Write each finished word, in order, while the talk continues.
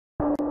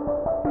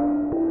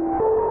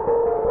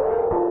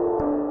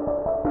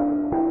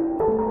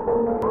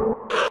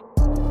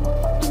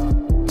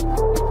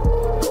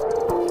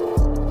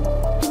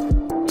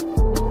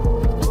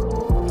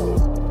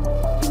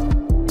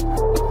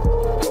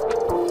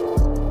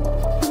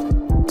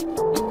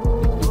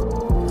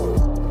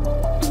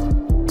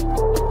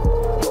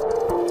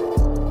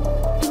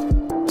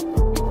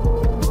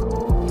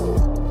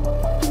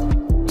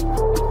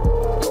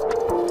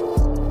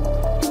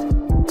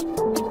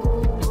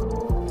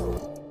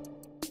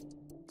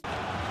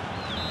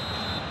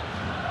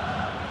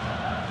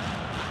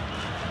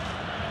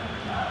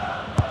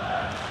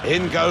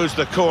In goes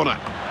the corner.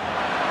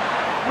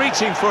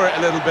 Reaching for it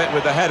a little bit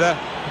with the header,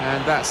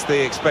 and that's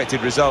the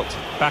expected result.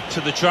 Back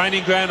to the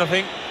training ground, I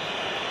think.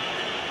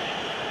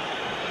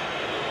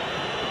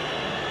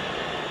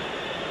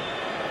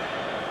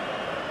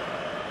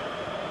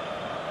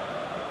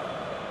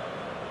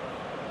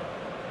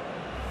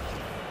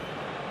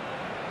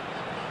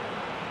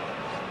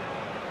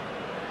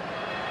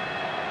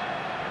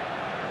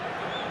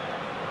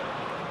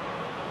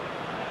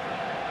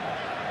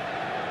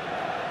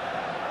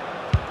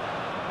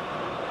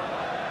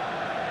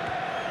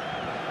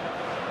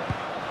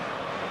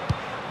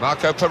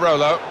 Marco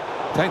Parolo.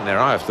 Taking their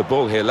eye off the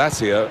ball here,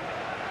 Lazio.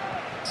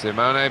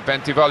 Simone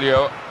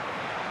Bentivoglio.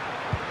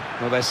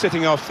 Well, they're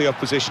sitting off the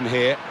opposition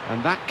here,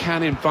 and that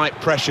can invite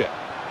pressure.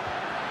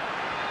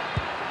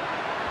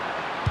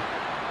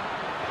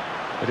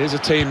 It is a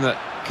team that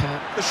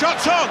can... The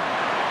shot's on!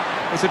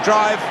 It's a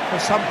drive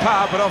of some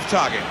power, but off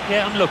target.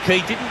 Yeah,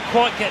 unlucky. Didn't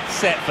quite get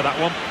set for that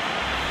one.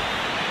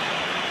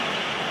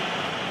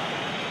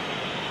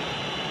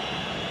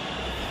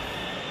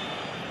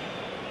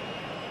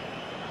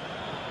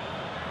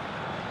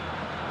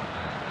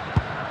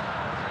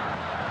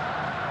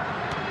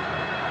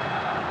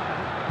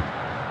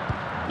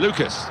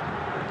 Lucas.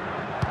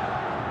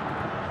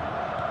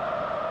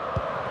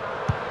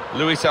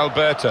 Luis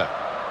Alberto.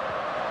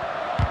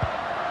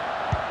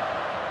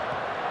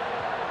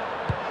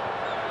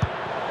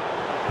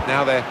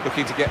 Now they're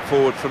looking to get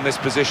forward from this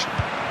position.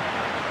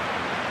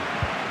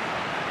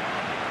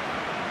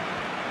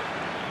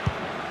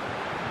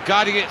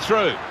 Guiding it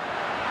through.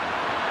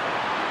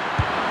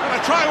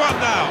 Gonna try one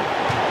now.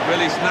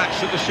 Really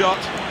snatched at the shot,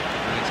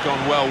 and it's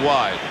gone well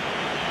wide.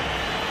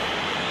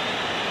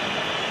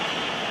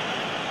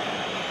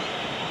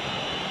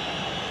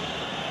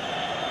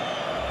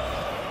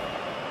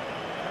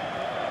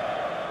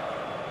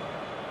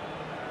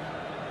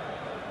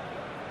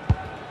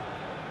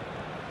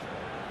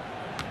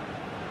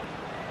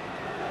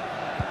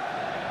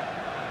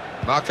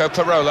 Marco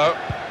Parolo.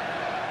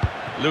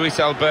 Luis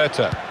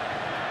Alberto.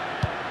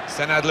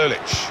 Senad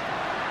Lulic.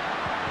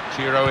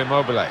 Ciro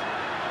Immobile.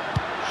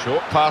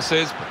 Short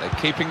passes, but they're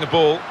keeping the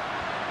ball.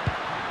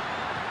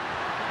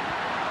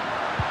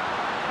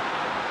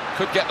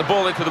 Could get the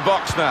ball into the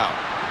box now.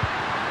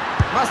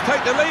 Must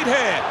take the lead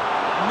here.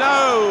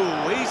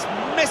 No, he's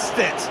missed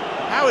it.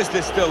 How is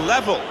this still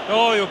level?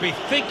 Oh, you'll be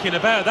thinking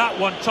about that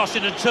one,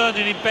 tossing and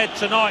turning in bed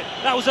tonight.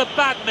 That was a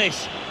bad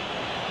miss.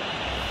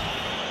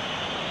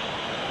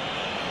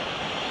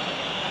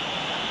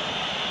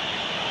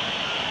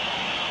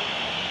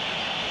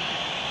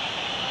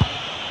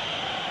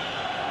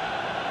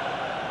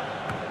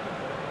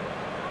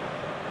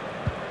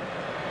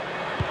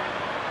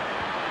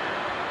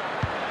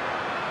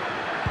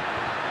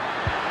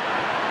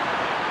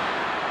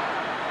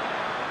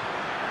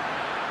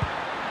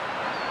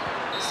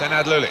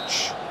 Senad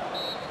Lulic.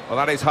 Well,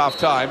 that is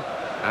half-time,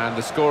 and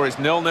the score is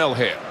 0-0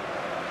 here.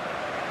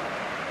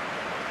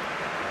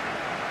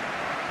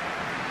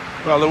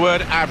 Well, the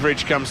word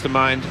average comes to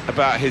mind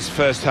about his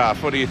first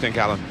half. What do you think,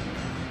 Alan?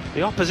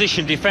 The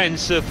opposition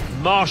defence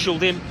have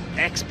marshalled him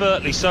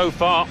expertly so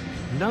far.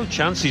 No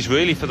chances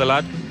really for the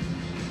lad.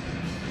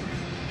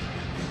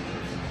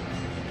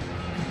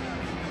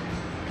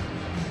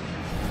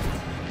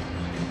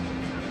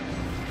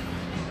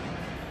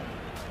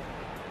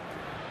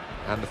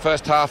 And the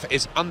first half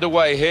is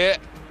underway here.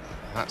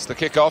 That's the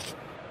kickoff.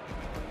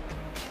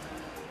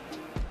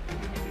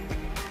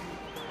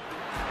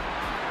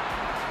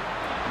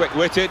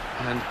 Quick-witted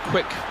and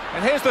quick.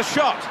 And here's the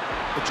shot.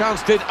 The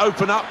chance did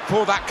open up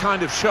for that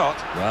kind of shot.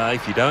 Well,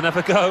 if you don't have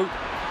a go.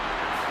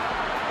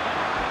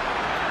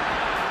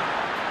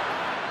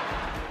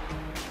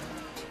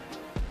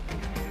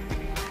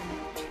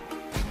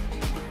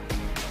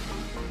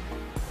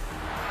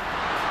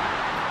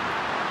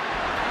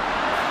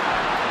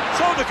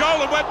 Saw the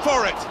goal and went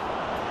for it.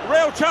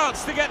 Real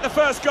chance to get the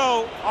first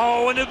goal.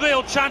 Oh, and a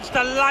real chance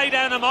to lay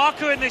down a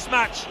marker in this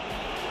match.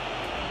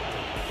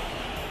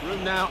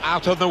 Room now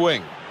out on the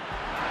wing.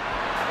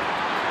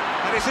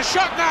 And it's a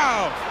shot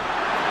now.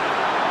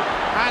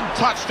 And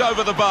touched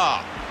over the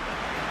bar.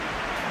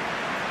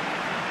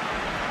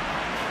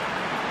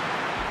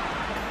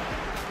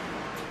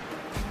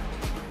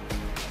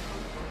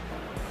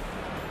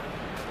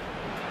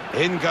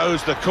 In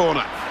goes the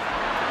corner.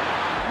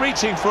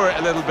 Reaching for it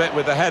a little bit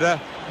with the header,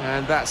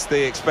 and that's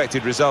the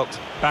expected result.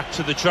 Back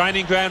to the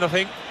training ground, I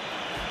think.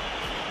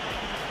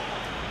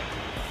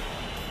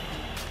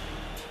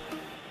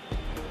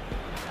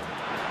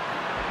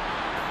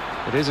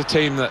 It is a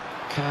team that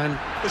can...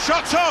 The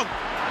shot's on!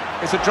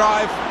 It's a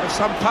drive of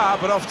some power,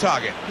 but off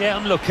target. Yeah,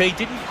 unlucky.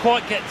 Didn't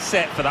quite get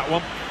set for that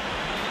one.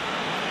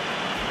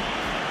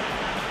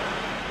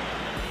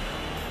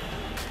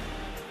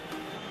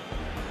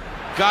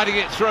 Guiding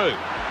it through.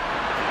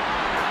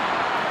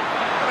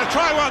 Gonna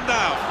try one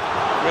now.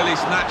 Really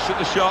snatched at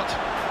the shot,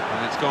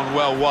 and it's gone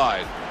well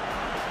wide.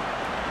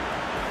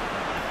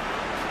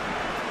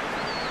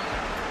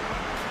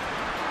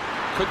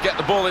 Could get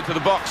the ball into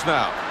the box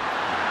now.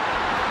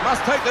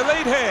 Must take the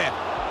lead here.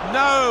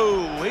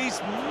 No,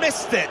 he's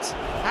missed it.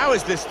 How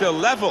is this still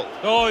level?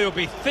 Oh, you'll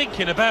be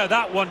thinking about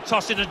that one,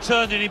 tossing and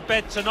turning in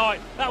bed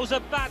tonight. That was a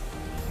bad...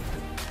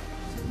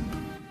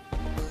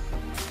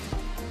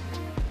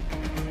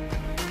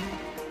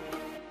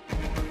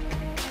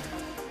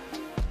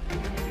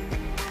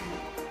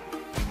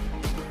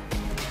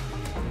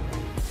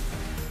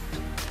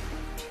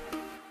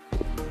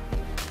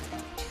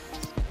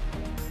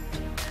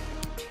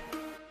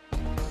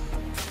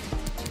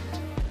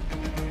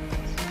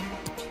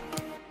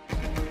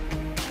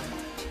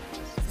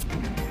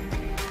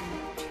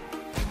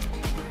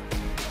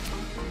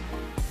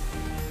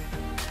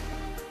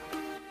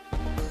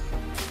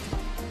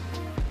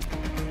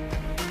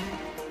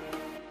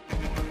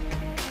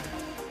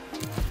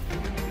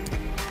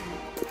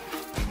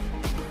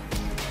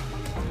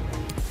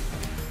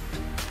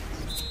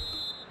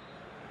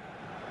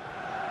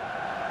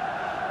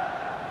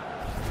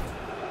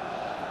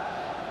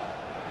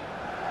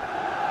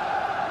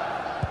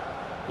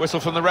 Whistle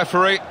from the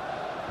referee,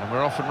 and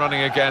we're off and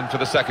running again for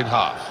the second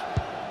half.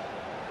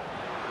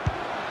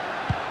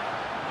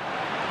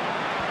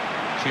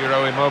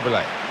 Ciro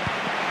Immobile.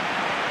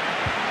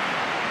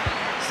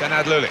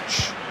 Senad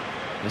Lulic.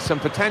 There's some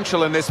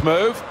potential in this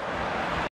move.